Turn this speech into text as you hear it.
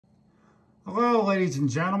Hello, ladies and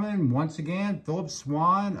gentlemen. Once again, Philip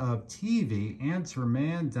Swan of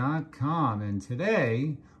TVAnswerman.com. And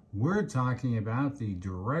today, we're talking about the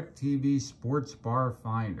DirecTV Sports Bar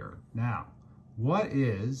Finder. Now, what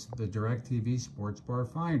is the DirecTV Sports Bar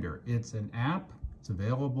Finder? It's an app. It's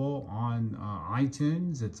available on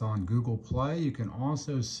iTunes. It's on Google Play. You can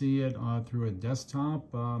also see it through a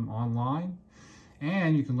desktop online.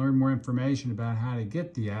 And you can learn more information about how to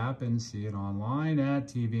get the app and see it online at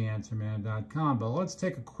TVAnswerman.com. But let's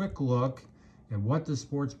take a quick look at what the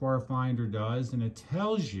Sports Bar Finder does. And it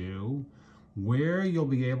tells you where you'll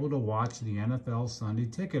be able to watch the NFL Sunday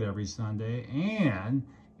Ticket every Sunday and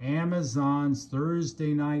Amazon's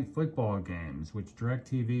Thursday night football games, which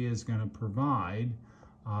DirecTV is going to provide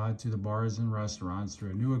to the bars and restaurants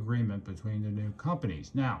through a new agreement between the new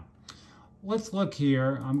companies. Now, let's look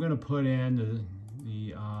here. I'm going to put in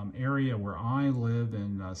the area where I live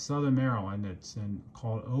in Southern Maryland. It's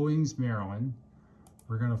called Owings, Maryland.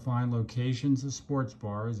 We're going to find locations of sports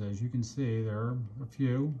bars. As you can see, there are a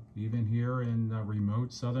few, even here in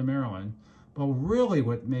remote Southern Maryland. But really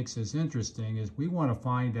what makes this interesting is we want to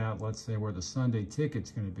find out, let's say, where the Sunday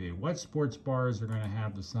Ticket's going to be. What sports bars are going to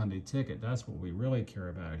have the Sunday Ticket? That's what we really care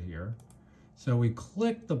about here. So we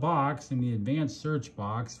click the box in the advanced search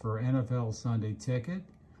box for NFL Sunday Ticket.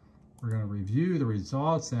 We're going to review the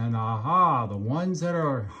results, and aha, the ones that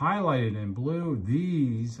are highlighted in blue,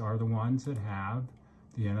 these are the ones that have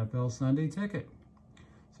the NFL Sunday Ticket.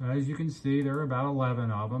 So as you can see, there are about 11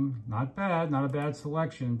 of them. Not bad, not a bad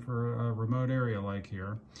selection for a remote area like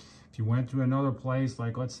here. If you went to another place,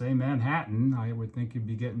 like let's say Manhattan, I would think you'd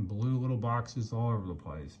be getting blue little boxes all over the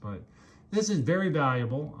place. But this is very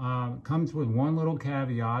valuable. Comes with one little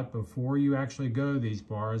caveat. Before you actually go to these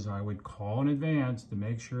bars, I would call in advance to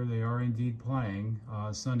make sure they are indeed playing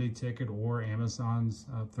Sunday Ticket or Amazon's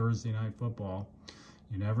Thursday Night Football.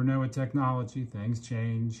 You never know with technology, things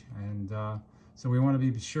change, and so we want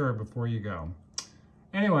to be sure before you go.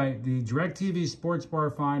 Anyway, the DirecTV Sports Bar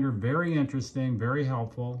Finder, very interesting, very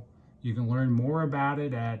helpful. You can learn more about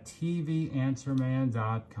it at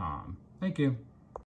TVAnswerman.com. Thank you.